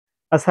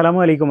Assalamu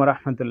alaikum wa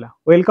rahmatullah.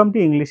 Welcome to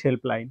English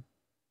Helpline.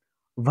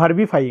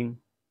 Verbifying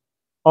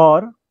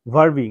or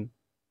verbing.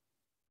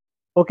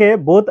 Okay,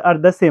 both are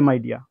the same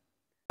idea.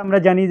 আমরা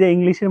জানি যে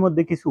ইংলিশের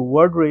মধ্যে কিছু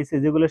ওয়ার্ড রয়েছে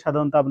যেগুলো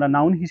সাধারণত আমরা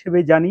নাউন হিসেবে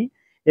জানি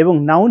এবং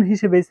নাউন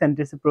হিসেবে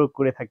সেন্টেন্সে প্রয়োগ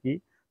করে থাকি।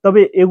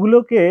 তবে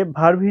এগুলোকে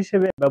ভার্ব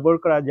হিসেবে ব্যবহার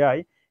করা যায়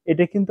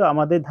এটা কিন্তু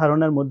আমাদের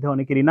ধারণার মধ্যে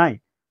অনেকেরই নাই।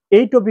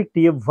 এই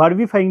টপিকটি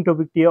ভার্বিফাইং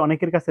টপিকটি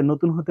অনেকের কাছে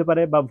নতুন হতে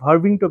পারে বা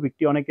ভার্বিং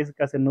টপিকটি অনেকের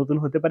কাছে নতুন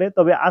হতে পারে।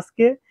 তবে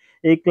আজকে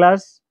এই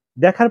ক্লাস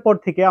দেখার পর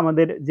থেকে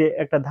আমাদের যে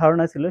একটা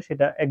ধারণা ছিল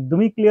সেটা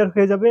একদমই ক্লিয়ার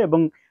হয়ে যাবে এবং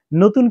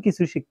নতুন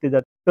কিছু শিখতে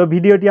যাচ্ছি। তো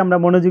ভিডিওটি আমরা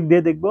মনোযোগ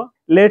দিয়ে দেখব।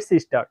 Let's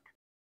start.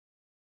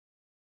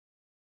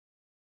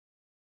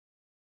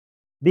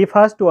 The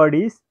first word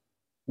is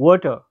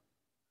water.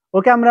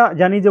 ওকে, আমরা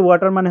জানি যে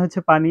ওয়াটার মানে হচ্ছে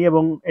পানি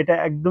এবং এটা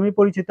একদমই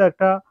পরিচিত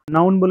একটা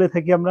নাউন বলে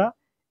থাকি আমরা।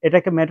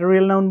 এটাকে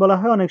ম্যাটেরিয়াল নাউন বলা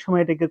হয়, অনেক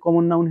সময় এটাকে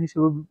কমন নাউন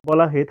হিসেবে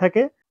বলা হয়ে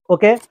থাকে।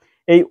 ওকে,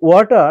 এই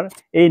ওয়াটার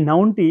এই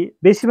নাউনটি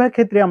বেশিরভাগ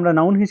ক্ষেত্রে আমরা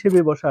নাউন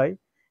হিসেবে বসাই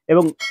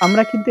এবং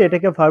আমরা কিন্তু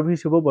এটাকে ভার্ব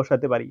হিসেবেও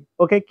বসাতে পারি।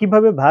 ওকে,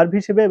 কিভাবে ভার্ব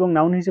হিসেবে এবং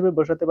নাউন হিসেবে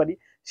বসাতে পারি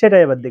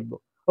সেটাই এবার দেখব।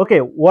 ওকে,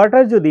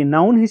 ওয়াটার যদি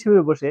নাউন হিসেবে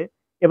বসে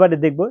এবারে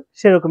দেখব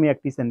সেরকমই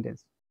একটি sentence.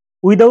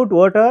 Without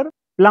water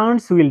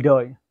plants will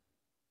die.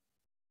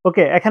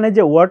 ওকে, এখানে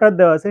যে ওয়াটার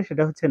দেওয়া আছে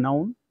সেটা হচ্ছে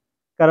নাউন,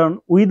 কারণ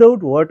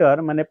উইদাউট ওয়াটার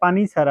মানে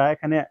পানি ছাড়া,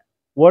 এখানে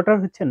ওয়াটার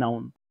হচ্ছে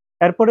নাউন।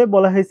 এরপরে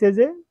বলা হয়েছে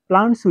যে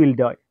প্লান্টস উইল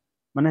ডাই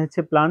মানে হচ্ছে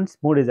প্লান্টস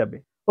মরে যাবে।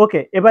 ওকে,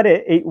 এবারে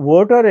এই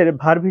ওয়াটারের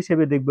ভার্ব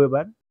হিসেবে দেখবো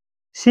এবার।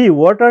 She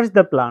waters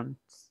the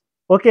plants.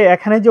 ওকে,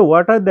 এখানে যে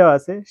ওয়াটার দেওয়া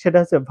আছে সেটা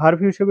হচ্ছে ভার্ব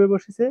হিসেবে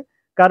বসেছে,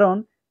 কারণ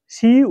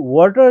শি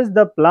ওয়াটার্স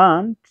দ্য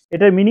প্লান্ট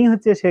এটার মিনিং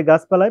হচ্ছে সে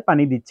গাছপালায়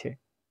পানি দিচ্ছে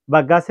বা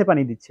গাছে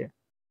পানি দিচ্ছে।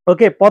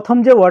 ওকে, প্রথম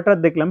যে ওয়াটার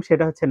দেখলাম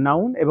সেটা হচ্ছে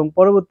নাউন এবং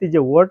পরবর্তী যে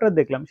ওয়াটার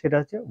দেখলাম সেটা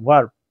হচ্ছে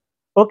verb.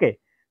 Okay,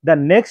 the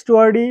next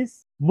word is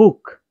বুক।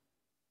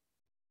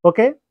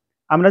 ওকে,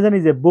 আমরা জানি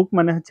যে বুক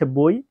মানে হচ্ছে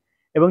বই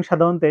এবং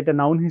সাধারণত এটা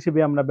নাউন হিসেবে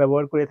আমরা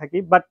ব্যবহার করে থাকি,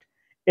 বাট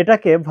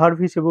এটাকে ভার্ব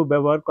হিসেবেও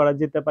ব্যবহার করা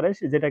যেতে পারে,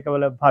 যেটাকে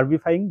বলে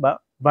ভার্বিফাইং বা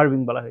ভার্বিং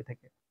বলা হয়ে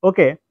থাকে।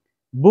 ওকে,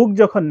 বুক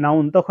যখন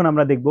নাউন তখন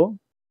আমরা দেখব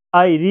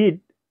আই রিড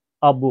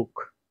আ বুক,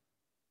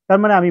 তার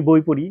মানে আমি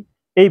বই পড়ি।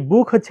 এই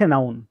বুক হচ্ছে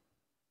নাউন।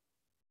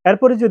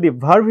 এরপরে যদি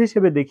ভার্ব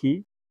হিসেবে দেখি,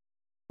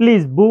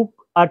 please book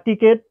a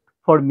ticket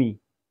for me.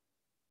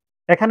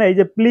 এখানে এই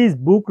যে প্লিজ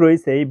বুক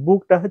রয়েছে, এই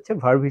বুকটা হচ্ছে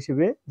ভার্ব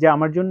হিসেবে, যে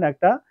আমার জন্য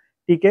একটা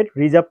টিকেট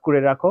রিজার্ভ করে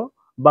রাখো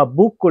বা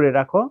বুক করে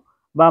রাখো,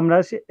 বা আমরা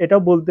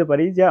এটাও বলতে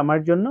পারি যে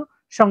আমার জন্য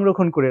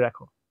সংরক্ষণ করে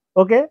রাখো।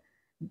 ওকে,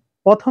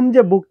 প্রথম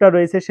যে বুকটা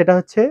রয়েছে সেটা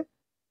হচ্ছে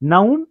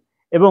নাউন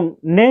এবং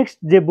নেক্সট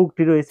যে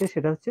বুকটি রয়েছে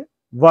সেটা হচ্ছে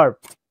verb.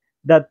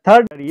 The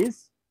third is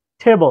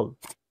table.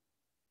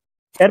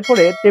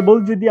 এরপরে টেবল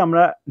যদি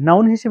আমরা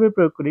নাউন হিসেবে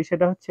প্রয়োগ করি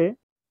সেটা হচ্ছে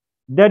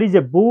there is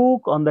a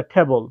book on the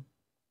table,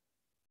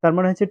 তার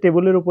মানে হচ্ছে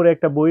টেবিলের উপরে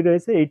একটা বই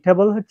রয়েছে, এই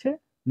টেবল হচ্ছে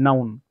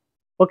নাউন।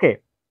 ওকে,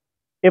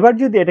 এবার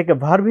যদি এটাকে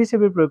ভার্ব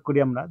হিসেবে প্রয়োগ করি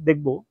আমরা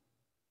দেখব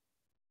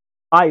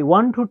I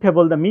want to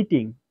table the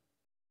meeting,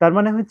 তার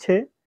মানে হচ্ছে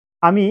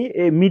আমি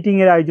মিটিং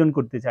এর আয়োজন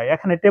করতে চাই।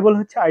 এখানে টেবল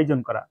হচ্ছে আয়োজন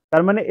করা,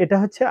 তার মানে এটা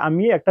হচ্ছে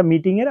আমি একটা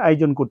মিটিং এর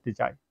আয়োজন করতে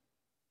চাই।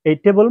 এই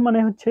টেবল মানে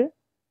হচ্ছে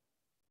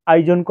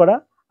আয়োজন করা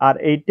আর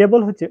এই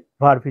টেবল হচ্ছে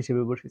ভার্ব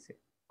হিসেবে বসেছে।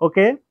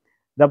 ওকে,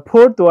 the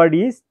fourth word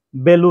is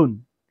balloon.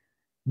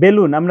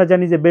 Balloon, আমরা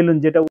জানি যে বেলুন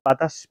যেটা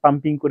বাতাস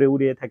পাম্পিং করে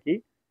উড়িয়ে থাকি,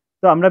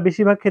 তো আমরা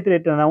বেশিরভাগ ক্ষেত্রে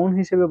এটা নাউন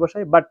হিসেবে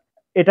বসাই, বাট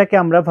এটাকে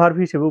আমরা ভার্ব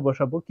হিসেবেও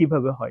বসাবো।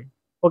 কিভাবে হয়?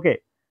 ওকে,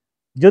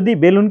 যদি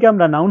বেলুনকে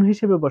আমরা নাউন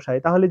হিসেবে বসাই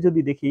তাহলে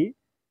যদি দেখি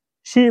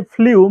she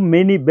flew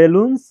many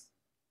balloons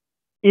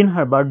in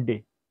her birthday.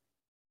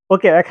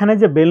 ওকে, এখানে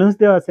যে বেলুনস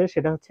দেওয়া আছে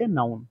সেটা হচ্ছে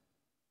নাউন,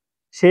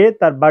 সে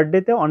তার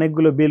বার্থডেতে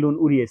অনেকগুলো বেলুন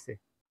উড়িয়েছে।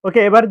 ওকে,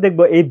 এবার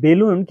দেখবো এই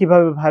বেলুন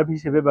কিভাবে ভার্ব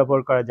হিসেবে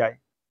ব্যবহার করা যায়।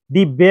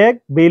 দি ব্যাগ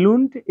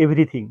বেলুনড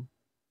এভরিথিং,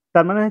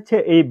 তার মানে হচ্ছে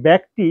এই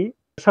ব্যাগটি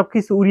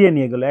সবকিছু উড়িয়ে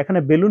নিয়ে গেল। এখানে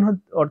বেলুন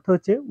অর্থ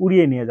হচ্ছে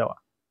উড়িয়ে নিয়ে যাওয়া।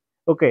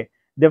 ওকে,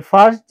 যে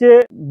ফার্স্ট যে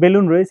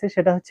বেলুন রয়েছে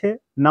সেটা হচ্ছে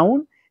নাউন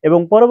এবং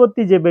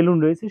পরবর্তী যে বেলুন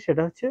রয়েছে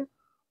সেটা হচ্ছে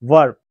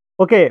ভার্ব।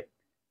 ওকে,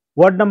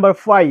 ওয়ার্ড নাম্বার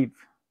 5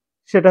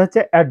 সেটা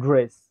হচ্ছে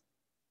অ্যাড্রেস।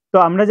 তো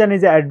আমরা জানি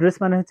যে অ্যাড্রেস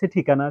মানে হচ্ছে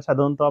ঠিকানা,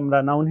 সাধারণত আমরা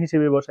নাউন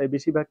হিসেবে বসাই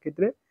বেশিরভাগ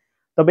ক্ষেত্রে।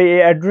 তবে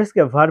এই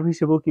অ্যাড্রেসকে ভার্ব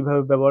হিসেবেও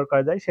কিভাবে ব্যবহার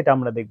করা যায় সেটা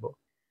আমরা দেখব।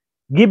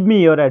 গিভ মি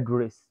ইওর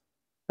অ্যাড্রেস,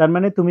 তার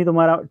মানে তুমি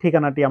তোমার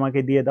ঠিকানাটি আমাকে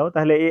দিয়ে দাও।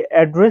 তাহলে এই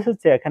অ্যাড্রেস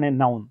হচ্ছে এখানে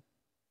নাউন,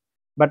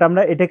 বাট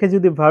আমরা এটাকে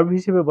যদি ভার্ব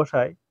হিসেবে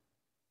বসাই,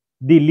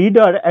 দি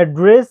leader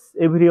address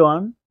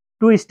everyone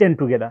to stand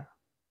together,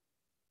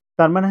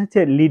 তার মানে হচ্ছে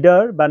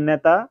লিডার বা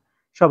নেতা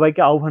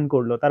সবাইকে আহ্বান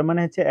করলো, তার মানে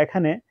হচ্ছে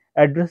এখানে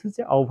অ্যাড্রেস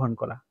হচ্ছে আহ্বান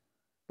করা।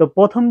 তো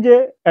প্রথম যে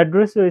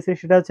অ্যাড্রেস রয়েছে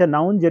সেটা হচ্ছে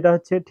নাউন, যেটা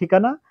হচ্ছে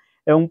ঠিকানা,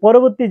 এবং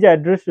পরবর্তী যে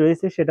অ্যাড্রেস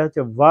রয়েছে সেটা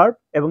হচ্ছে ভার্ব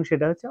এবং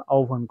সেটা হচ্ছে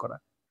আহ্বান করা।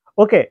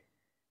 ওকে,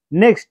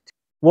 নেক্সট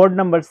ওয়ার্ড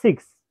নাম্বার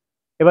 6।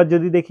 এবার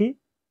যদি দেখি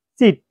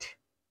চিট।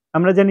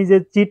 আমরা জানি যে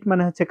চিট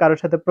মানে হচ্ছে কারোর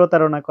সাথে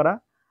প্রতারণা করা।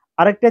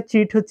 আরেকটা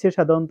চিট হচ্ছে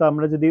সাধারণত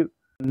আমরা যদি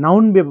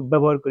নাউন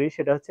ব্যবহার করি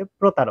সেটা হচ্ছে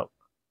প্রতারক।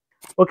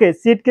 ওকে,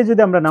 চিটকে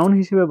যদি আমরা নাউন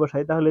হিসেবে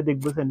বসাই তাহলে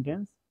দেখবো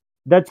sentence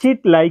the cheat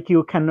like you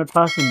can not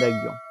pass in the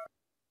exam,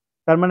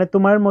 তার মানে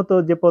তোমার মতো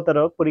যে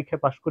প্রতারক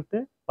পরীক্ষায় পাস করতে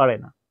পারে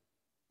না।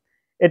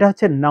 এটা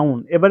হচ্ছে নাউন।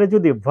 এবারে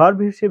যদি ভার্ব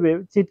হিসেবে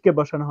চিটকে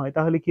বসানো হয়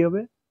তাহলে কি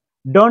হবে?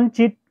 Don't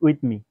cheat with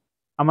me.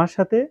 আমার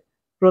সাথে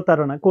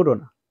প্রতারণা করো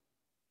না।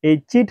 এই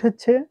চিট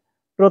হচ্ছে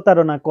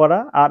প্রতারণা করা,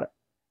 আর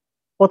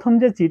প্রথম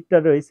যে চিটটা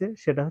রয়েছে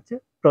সেটা হচ্ছে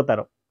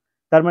প্রতারক।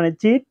 তার মানে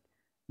চিট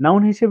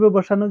নাউন হিসেবে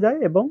বসানো যায়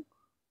এবং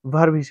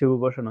ভার্ব হিসেবে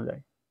বসানো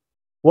যায়।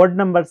 Ward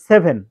number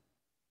 7,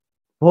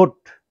 vote.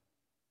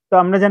 তো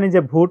আমরা জানি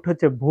যে ভোট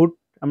হচ্ছে ভোট,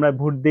 আমরা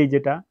ভোট দেই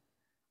যেটা,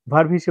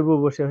 ভার্ব হিসেবে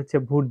বসে হচ্ছে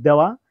ভোট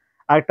দেওয়া।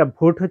 আর একটা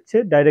ভোট হচ্ছে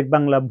ডাইরেক্ট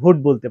বাংলা ভোট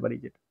বলতে পারি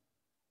যেটা।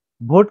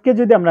 ভোটকে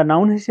যদি আমরা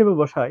নাউন হিসেবে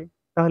বসাই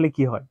তাহলে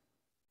কি হয়?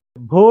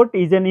 Vote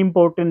is an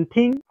important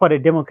thing for a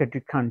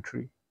democratic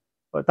country.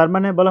 তার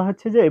মানে বলা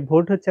হচ্ছে যে এই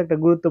ভোট হচ্ছে একটা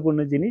গুরুত্বপূর্ণ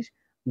জিনিস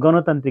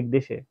গণতান্ত্রিক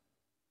দেশে।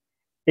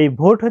 এই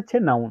ভোট হচ্ছে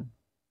নাউন।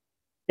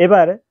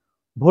 এবার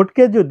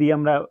ভোটকে যদি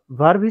আমরা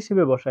ভার্ব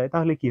হিসেবে বসাই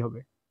তাহলে কি হবে?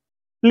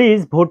 Please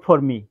vote for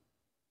me.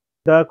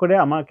 দয়া করে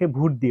আমাকে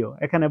ভোট দিও।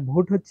 এখানে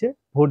ভোট হচ্ছে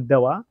ভোট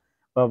দেওয়া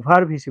বা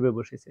ভার্ব হিসেবে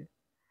বসেছে।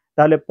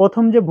 তাহলে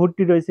প্রথম যে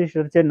ভোটটি রয়েছে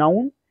সেটা হচ্ছে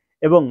নাউন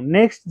এবং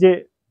নেক্সট যে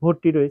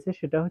ভোটটি রয়েছে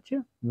সেটা হচ্ছে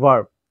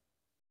verb.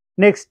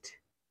 Next,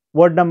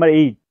 ward number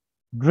 8,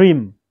 dream.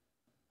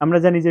 আমরা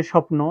জানি যে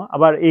স্বপ্ন,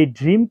 আবার এই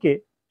ড্রিমকে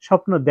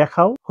স্বপ্ন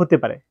দেখাও হতে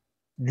পারে।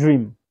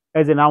 Dream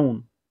as a noun.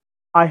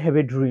 I have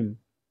a dream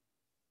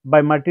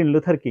by Martin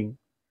Luther king.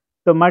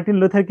 তো মার্টিন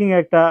লুথার কিং এর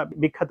একটা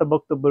বিখ্যাত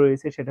বক্তব্য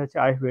রয়েছে, সেটা হচ্ছে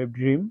I have a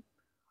dream.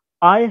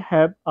 I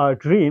have a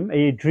dream,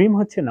 এই ড্রিম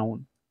হচ্ছে নাউন।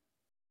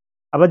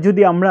 আবার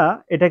যদি আমরা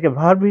এটাকে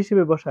ভার্ব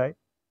হিসেবে বসাই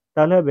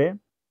তাহলে হবে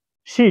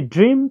she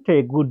dreamed a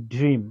good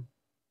dream.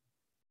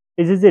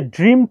 এই যে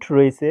ড্রিমড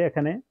রয়েছে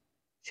এখানে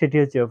সেটি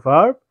হচ্ছে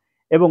ভার্ব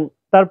এবং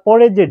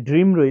তারপরে যে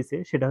ড্রিম রয়েছে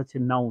সেটা হচ্ছে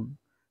নাউন।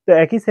 তো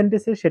একই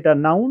সেন্টেন্সে সেটা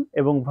নাউন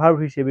এবং ভার্ব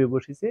হিসেবে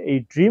বসেছে। এই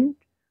ড্রিম,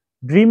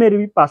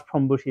 ড্রিমেরই পাস্ট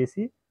ফর্ম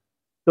বসিয়েছি।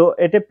 তো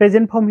এটা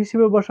প্রেজেন্ট ফর্ম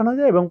হিসেবে বসানো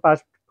যায় এবং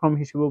পাস্ট ফর্ম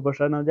হিসেবেও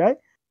বসানো যায়।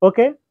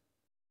 ওকে,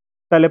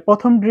 তাহলে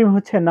প্রথম ড্রিম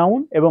হচ্ছে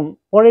নাউন এবং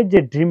পরের যে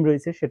ড্রিম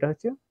রয়েছে সেটা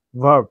হচ্ছে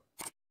verb.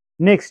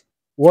 Next,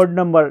 ward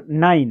number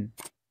 9,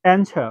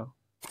 answer.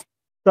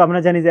 তো আমরা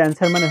জানি যে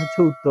অ্যানসার মানে হচ্ছে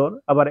উত্তর,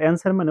 আবার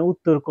অ্যানসার মানে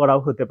উত্তর করাও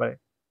হতে পারে।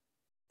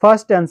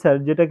 ফার্স্ট অ্যানসার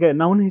যেটাকে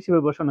নাউন হিসেবে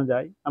বসানো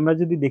যায়, আমরা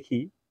যদি দেখি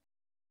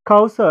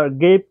কাউসার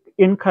গেভ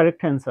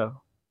ইনকারেক্ট অ্যানসার।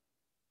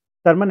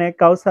 তার মানে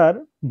কাউসার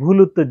ভুল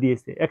উত্তর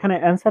দিয়েছে। এখানে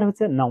অ্যানসার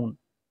হচ্ছে নাউন।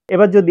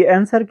 এবার যদি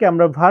অ্যানসারকে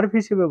আমরা ভার্ব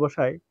হিসেবে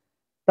বসাই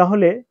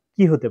তাহলে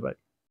কি হতে পারে?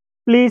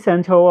 Please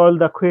answer all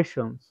the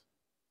questions.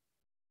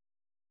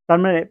 তার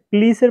মানে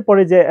প্লিজ এর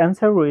পরে যে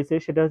অ্যানসার রয়েছে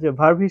সেটা হচ্ছে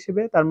ভার্ব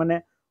হিসেবে, তার মানে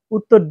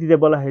উত্তর দিতে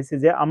বলা হয়েছে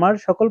যে আমার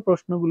সকল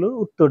প্রশ্নগুলোর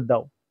উত্তর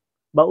দাও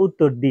বা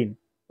উত্তর দিন।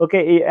 ওকে,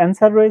 এই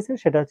অ্যানসার রয়েছে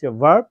সেটা হচ্ছে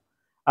ভার্ব,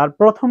 আর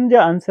প্রথম যে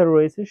অ্যানসার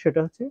রয়েছে সেটা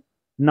হচ্ছে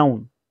noun.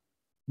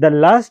 The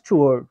last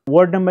word,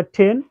 ward number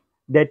 10,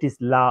 that is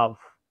love.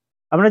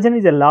 আমরা জানি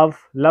যে লাভ,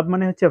 লাভ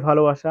মানে হচ্ছে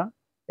ভালোবাসা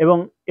এবং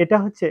এটা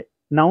হচ্ছে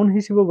নাউন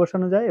হিসেবেও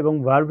বসানো যায় এবং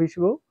ভার্ব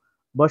হিসেবেও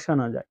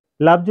বসানো যায়।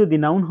 লাভ যদি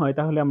নাউন হয়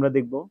তাহলে আমরা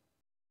দেখব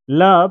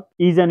love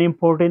is an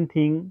important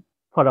thing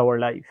for our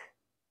life.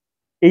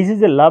 এই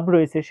যে লাভ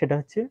রয়েছে সেটা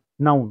হচ্ছে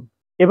নাউন।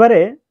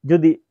 এবারে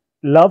যদি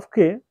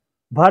লাভকে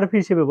ভার্ব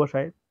হিসেবে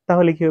বসায়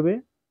তাহলে কি হবে?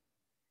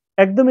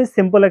 একদমই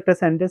সিম্পল একটা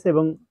সেন্টেন্স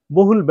এবং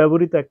বহুল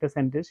ব্যবহৃত একটা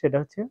সেন্টেন্স, সেটা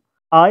হচ্ছে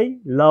আই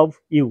লাভ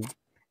ইউ।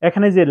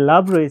 এখানে যে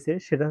লাভ রয়েছে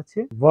সেটা হচ্ছে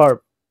ভার্ব।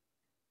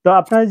 তো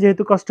আপনারা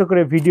যেহেতু কষ্ট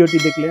করে ভিডিওটি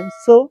দেখলেন,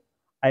 so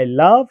I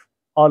love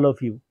all of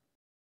you.